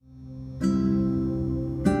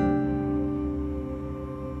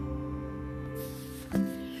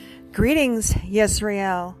Greetings,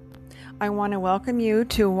 Yisrael. I want to welcome you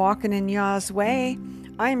to Walking in Yah's Way.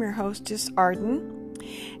 I'm your hostess, Arden,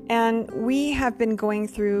 and we have been going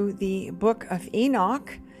through the book of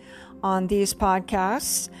Enoch on these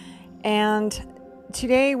podcasts, and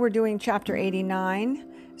today we're doing chapter 89,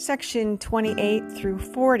 section 28 through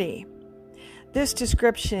 40. This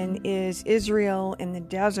description is Israel in the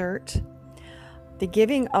desert, the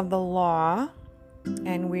giving of the law,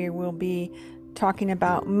 and we will be talking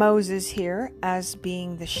about Moses here as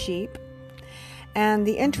being the sheep, and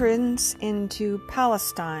the entrance into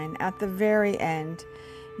Palestine at the very end.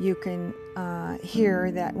 You can hear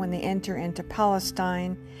that when they enter into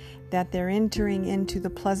Palestine, that they're entering into the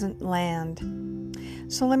pleasant land.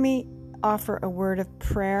 So let me offer a word of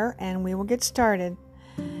prayer and we will get started.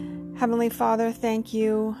 Heavenly Father, thank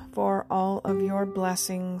you for all of your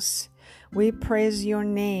blessings. We praise your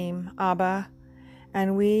name, Abba,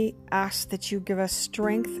 and we ask that you give us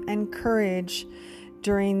strength and courage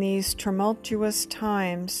during these tumultuous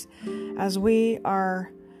times as we are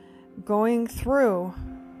going through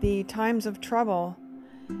the times of trouble.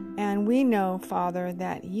 And we know, Father,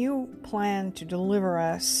 that you plan to deliver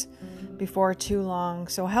us before too long.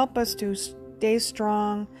 So help us to stay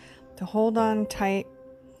strong, to hold on tight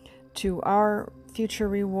to our future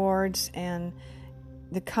rewards and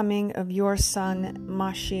the coming of your Son,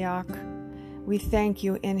 Mashiach. We thank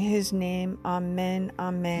you in his name. Amen.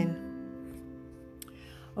 Amen.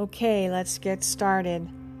 Okay, let's get started.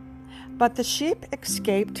 But the sheep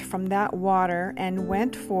escaped from that water and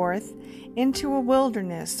went forth into a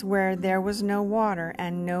wilderness where there was no water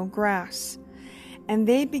and no grass. And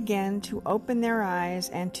they began to open their eyes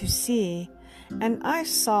and to see. And I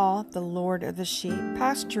saw the Lord of the sheep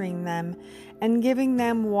pasturing them and giving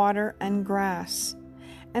them water and grass,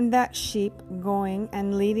 and that sheep going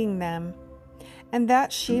and leading them. And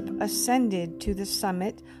that sheep ascended to the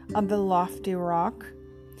summit of the lofty rock,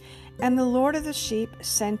 and the Lord of the sheep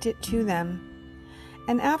sent it to them.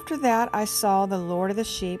 And after that I saw the Lord of the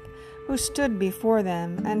sheep, who stood before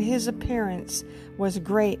them, and his appearance was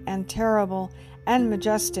great and terrible and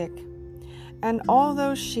majestic. And all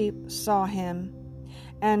those sheep saw him,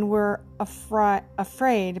 and were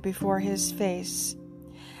afraid before his face.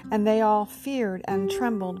 And they all feared and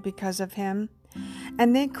trembled because of him.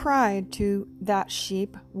 And they cried to that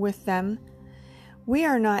sheep with them, We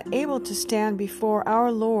are not able to stand before our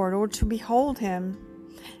Lord or to behold him.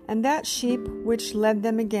 And that sheep which led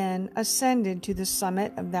them again ascended to the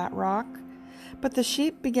summit of that rock. But the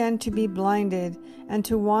sheep began to be blinded and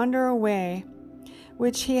to wander away, from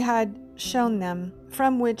which he had shown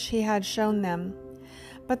them.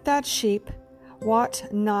 But that sheep wot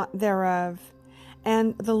not thereof.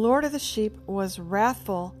 And the Lord of the sheep was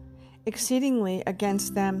wrathful exceedingly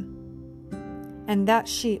against them. And that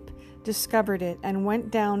sheep discovered it, and went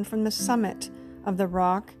down from the summit of the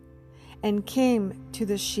rock, and came to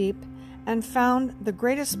the sheep, and found the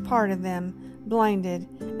greatest part of them blinded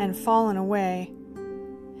and fallen away.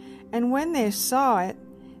 And when they saw it,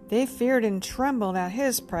 they feared and trembled at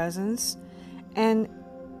his presence, and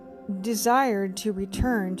desired to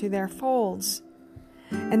return to their folds.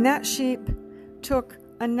 And that sheep took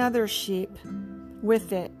another sheep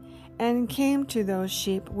with it, and came to those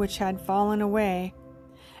sheep which had fallen away,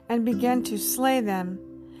 and began to slay them.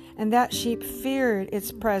 And that sheep feared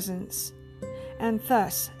its presence. And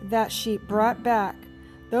thus that sheep brought back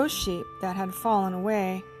those sheep that had fallen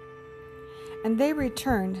away. And they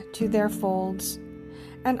returned to their folds.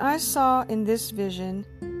 And I saw in this vision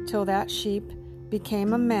till that sheep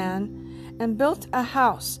became a man, and built a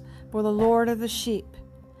house for the Lord of the sheep,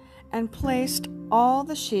 and placed all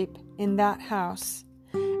the sheep in that house.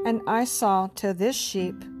 And I saw till this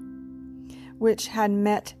sheep, which had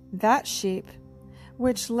met that sheep,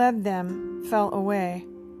 which led them, fell away.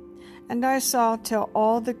 And I saw till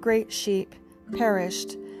all the great sheep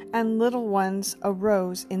perished, and little ones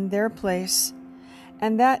arose in their place.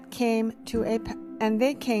 And they came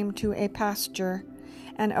to a pasture,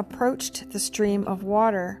 and approached the stream of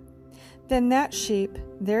water. Then that sheep,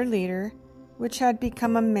 their leader, which had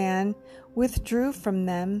become a man, withdrew from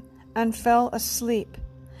them, and fell asleep.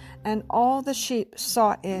 And all the sheep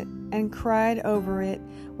sought it, and cried over it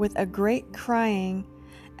with a great crying.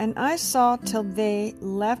 And I saw till they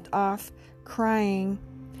left off crying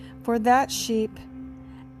for that sheep,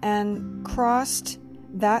 and crossed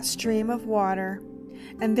that stream of water.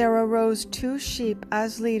 And there arose 2 sheep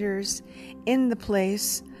as leaders in the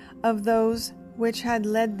place of those which had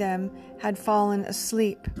led them had fallen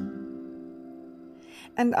asleep.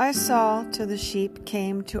 And I saw till the sheep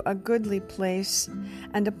came to a goodly place,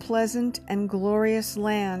 and a pleasant and glorious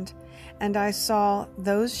land. And I saw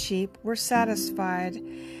those sheep were satisfied,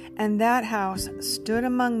 and that house stood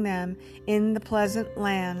among them in the pleasant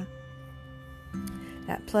land.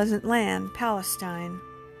 That pleasant land, Palestine.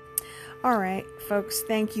 All right, folks,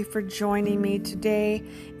 thank you for joining me today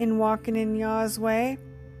in Walking in Yah's Way.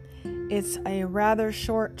 It's a rather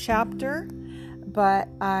short chapter, but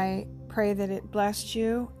I pray that it blessed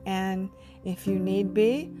you, and if you need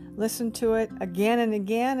be, listen to it again and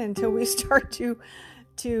again until we start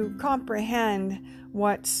to comprehend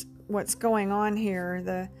what's going on here,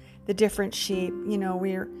 the different sheep. You know,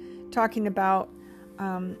 we're talking about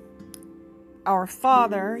our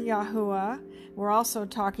Father, Yahuwah. We're also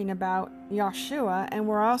talking about Yeshua, and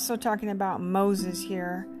we're also talking about Moses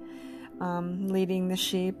here, leading the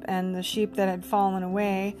sheep, and the sheep that had fallen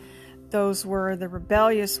away. Those were the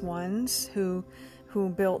rebellious ones who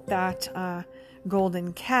built that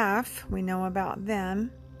golden calf. We know about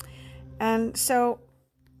them. And so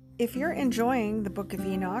if you're enjoying the Book of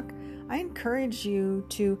Enoch, I encourage you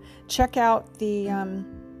to check out the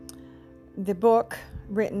book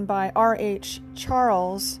written by R.H.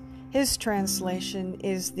 Charles. His translation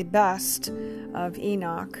is the best of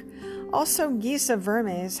Enoch. Also, Gisa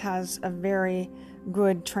Vermes has a very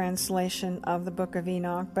good translation of the Book of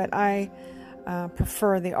Enoch, but I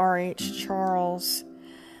prefer the R.H. Charles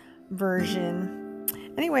version.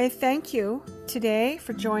 Anyway, thank you today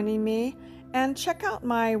for joining me, and check out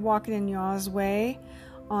my Walking in Yah's Way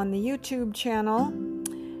on the YouTube channel,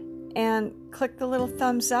 and click the little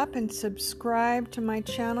thumbs up and subscribe to my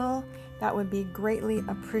channel. That would be greatly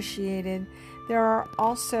appreciated. There are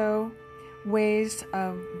also ways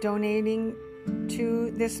of donating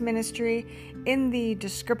to this ministry in the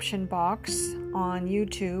description box on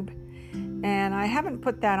YouTube, and I haven't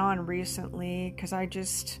put that on recently because I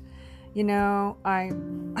just, I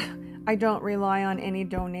don't rely on any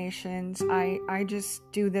donations. I just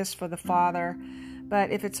do this for the Father.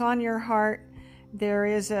 But if it's on your heart, there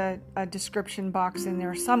is a description box in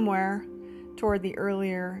there somewhere toward the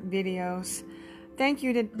earlier videos. Thank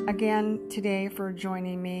you again today for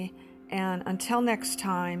joining me, and until next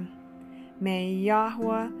time, may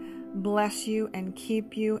Yahweh bless you and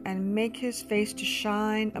keep you and make his face to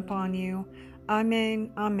shine upon you.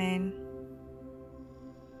 Amen. Amen.